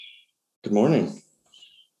Good morning.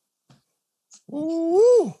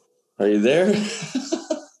 Woo! Are you there?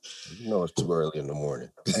 You know it's too early in the morning.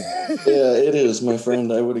 Yeah, it is, my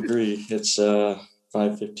friend. I would agree. It's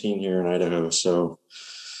 5:15 here in Idaho. So,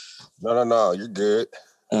 No, you're good.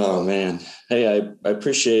 oh man. Hey, I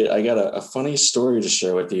appreciate I got a funny story to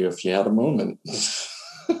share with you if you had a moment.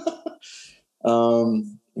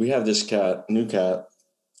 We have this cat, new cat,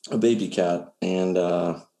 a baby cat, and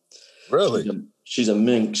she's Really? a, she's a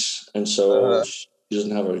minx, and so Uh-huh. she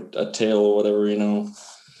doesn't have a tail or whatever.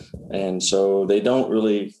 And so they don't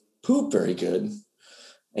really poop very good.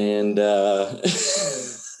 And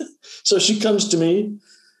so she comes to me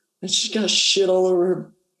and she's got shit all over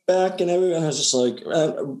her back and everything. And I was just like,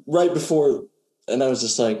 right before, and I was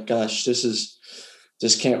just like, gosh, this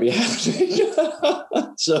can't be happening.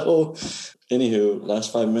 So, anywho,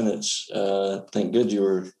 last 5 minutes, thank good you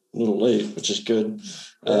were a little late, which is good.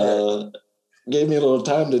 Yeah. Gave me a little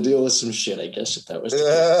time to deal with some shit, I guess, if that was the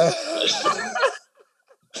case.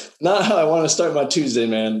 Not how I want to start my Tuesday,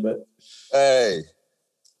 man, but Hey,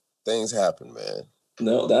 things happen, man.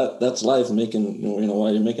 no, that's life, making,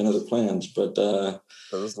 while you're making other plans. But So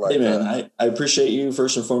it's hey, like, man, I appreciate you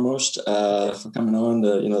first and foremost for coming on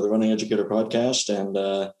the Running Educator podcast. And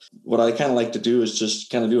what I kind of like to do is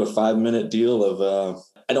just kind of do a 5-minute deal of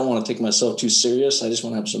I don't want to take myself too serious. I just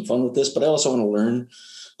want to have some fun with this, but I also want to learn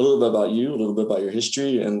a little bit about you, a little bit about your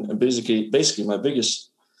history, and basically my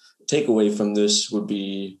biggest takeaway from this would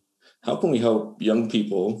be how can we help young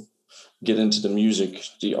people get into the music,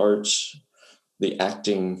 the arts, the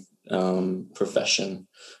acting profession.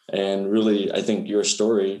 And really, I think your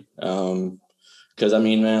story, because I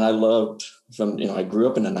mean, man, I loved I grew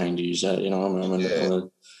up in the 90s.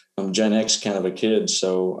 I'm Gen X kind of a kid.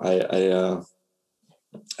 So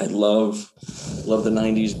I love the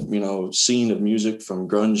 90s, scene of music from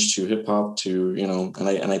grunge to hip hop to,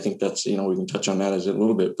 and I think that's, we can touch on that as a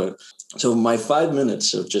little bit. But so my 5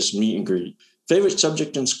 minutes of just meet and greet. Favorite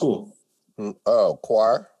subject in school?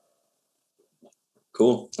 choir.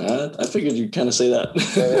 Cool. I figured you'd kind of say that.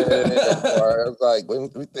 Yeah, choir. It's like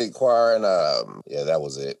we think choir and that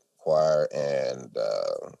was it. Choir and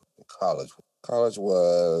college. College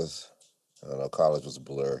was, I don't know, college was a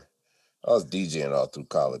blur. I was DJing all through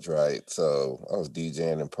college, right? So I was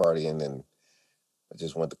DJing and partying, and I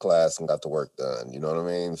just went to class and got the work done. You know what I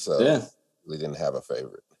mean? So Yeah. we didn't have a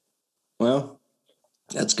favorite. Well,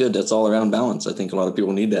 that's good. That's all around balance. I think a lot of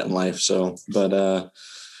people need that in life. So, but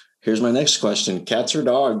here's my next question: cats or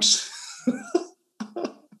dogs?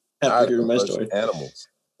 After hearing my story. Animals.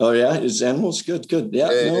 Oh yeah, is animals good? Good.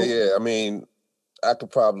 Yeah. Yeah. I mean, I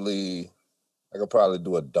could probably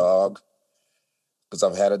do a dog because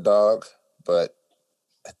I've had a dog, but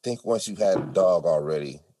I think once you had a dog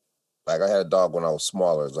already, like I had a dog when I was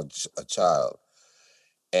smaller as a child,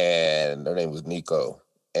 and her name was Nico.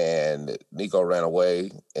 And Nico ran away,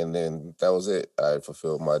 and then that was it. I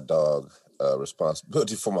fulfilled my dog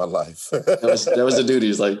responsibility for my life. That was the duty.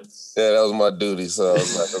 It's like, yeah, that was my duty. So I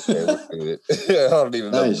was like, okay, we're good. I don't need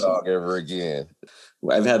another nice. dog ever again.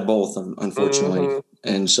 I've had both, unfortunately,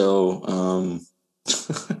 and so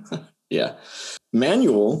yeah,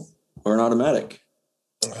 manual or an automatic.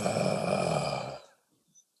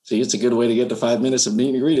 See, it's a good way to get to 5 minutes of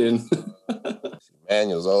meet and greet in.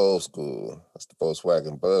 Manual's old school. That's the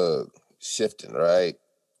Volkswagen Bug shifting, right?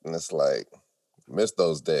 And it's like, miss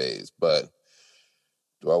those days, but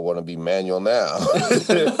do I want to be manual now?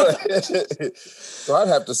 So I'd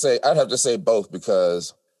have to say both,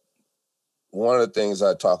 because one of the things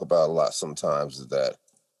I talk about a lot sometimes is that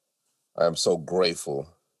I'm so grateful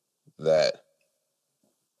that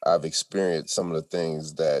I've experienced some of the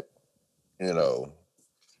things that,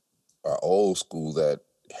 are old school that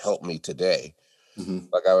help me today. Mm-hmm.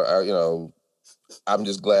 Like I'm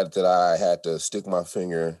just glad that I had to stick my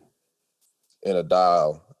finger in a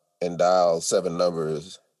dial and dial 7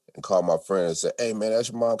 numbers and call my friend and say, "Hey man, that's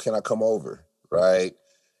your mom. Can I come over?" Right?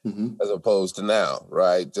 Mm-hmm. As opposed to now,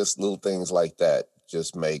 right? Just little things like that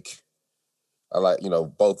just both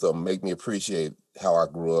of them make me appreciate how I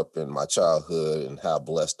grew up in my childhood and how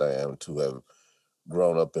blessed I am to have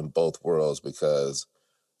grown up in both worlds, because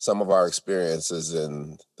some of our experiences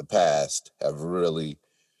in the past have really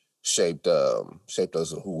shaped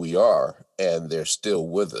us who we are, and they're still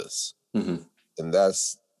with us. Mm-hmm. And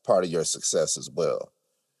that's part of your success as well.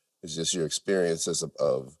 It's just your experiences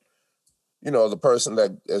of the person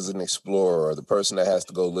that is an explorer, or the person that has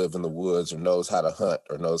to go live in the woods, or knows how to hunt,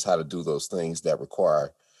 or knows how to do those things that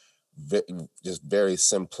require just very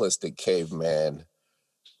simplistic caveman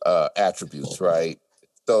attributes, right?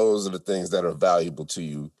 Those are the things that are valuable to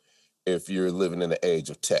you if you're living in the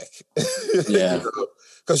age of tech. Yeah.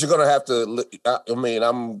 because you're gonna have to. I mean,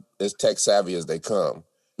 I'm as tech savvy as they come,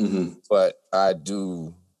 but I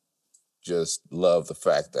do just love the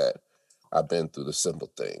fact that I've been through the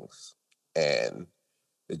simple things, and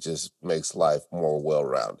it just makes life more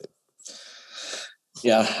well-rounded.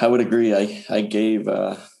 Yeah, I would agree. I gave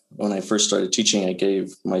when I first started teaching, I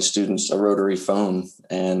gave my students a rotary phone,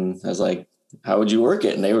 and I was like, how would you work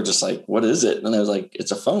it? And they were just like, what is it? And I was like,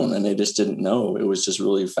 it's a phone. And they just didn't know. It was just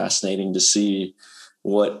really fascinating to see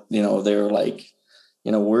what, they were like,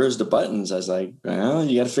 where's the buttons? I was like, well,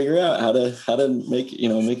 you got to figure out how to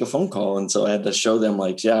make a phone call. And so I had to show them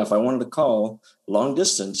like, yeah, if I wanted to call long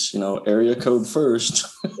distance, area code first.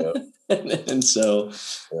 Yep. and so,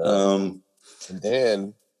 and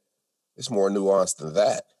then it's more nuanced than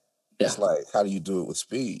that. Yeah. It's like, how do you do it with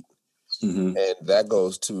speed? And that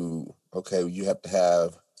goes to, okay, you have to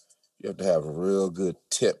have a real good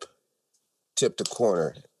tip to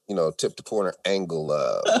corner angle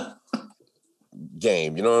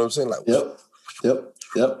game. You know what I'm saying? Like, yep.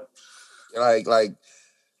 Like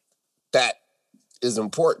that is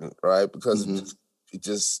important, right? Because it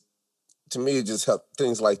just to me, it just helped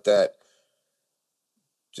things like that.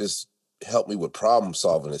 Just help me with problem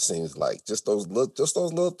solving. It seems like just those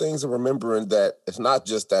little things of remembering that it's not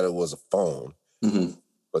just that it was a phone,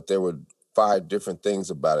 but there were 5 different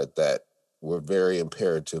things about it that were very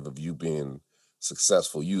imperative of you being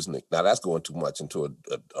successful using it. Now that's going too much into a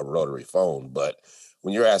rotary phone, but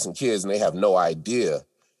when you're asking kids and they have no idea,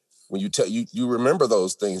 when you tell you remember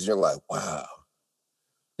those things, you're like, wow.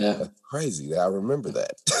 Yeah. That's crazy that I remember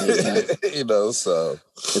that. Yeah. So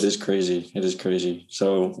it is crazy. It is crazy.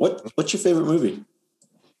 So what's your favorite movie?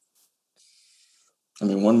 I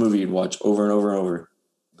mean, one movie you'd watch over and over and over.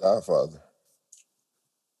 Godfather.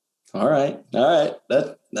 All right.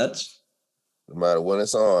 That's no matter when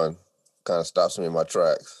it's on, kind of stops me in my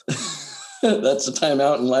tracks. That's a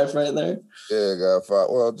timeout in life right there. Yeah,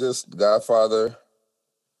 Godfather. Well, just Godfather,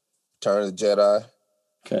 Return of the Jedi.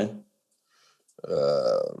 Okay.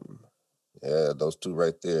 Yeah, those 2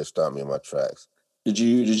 right there stop me in my tracks. Did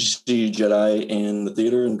you see Jedi in the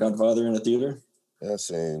theater and Godfather in the theater? Yeah,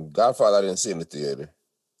 seen Godfather. I didn't see in the theater,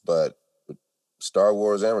 but Star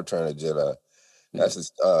Wars and Return of the Jedi.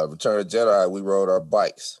 That's Return of the Jedi. We rode our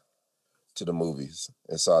bikes to the movies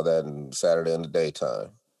and saw that on Saturday in the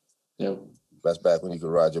daytime. Yep. That's back when you could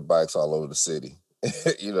ride your bikes all over the city,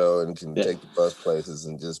 and can take the bus places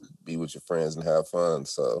and just be with your friends and have fun.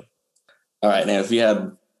 So, all right, now if you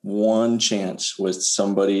had one chance with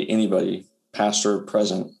anybody, past or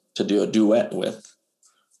present, to do a duet with,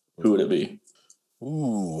 who would it be?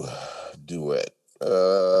 Ooh, duet.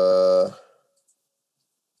 Probably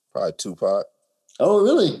Tupac. Oh,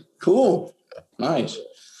 really? Cool. Nice.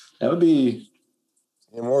 That would be.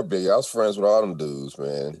 Yeah, more big. I was friends with all them dudes,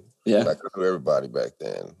 man. Yeah. Like I knew everybody back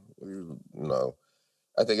then.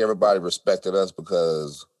 I think everybody respected us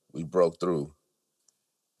because we broke through.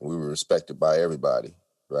 We were respected by everybody,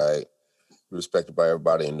 right? We were respected by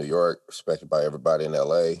everybody in New York, respected by everybody in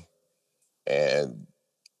LA. And,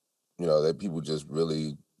 that people just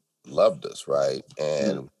really loved us, right?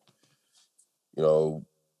 And,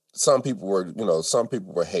 some people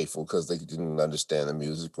were hateful because they didn't understand the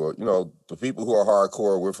music, or the people who are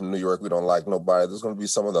hardcore, we're from New York, we don't like nobody. There's going to be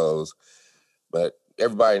some of those, but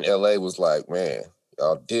everybody in LA was like, man,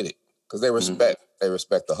 y'all did it, because they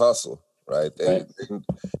respect the hustle, right? They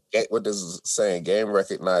get what this is saying, game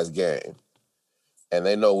recognized game, and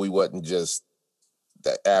they know we wasn't just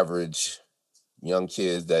the average young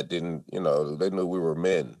kids that didn't, they knew we were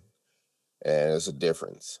men, and it's a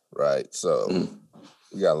difference, right? So.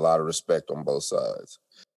 We got a lot of respect on both sides.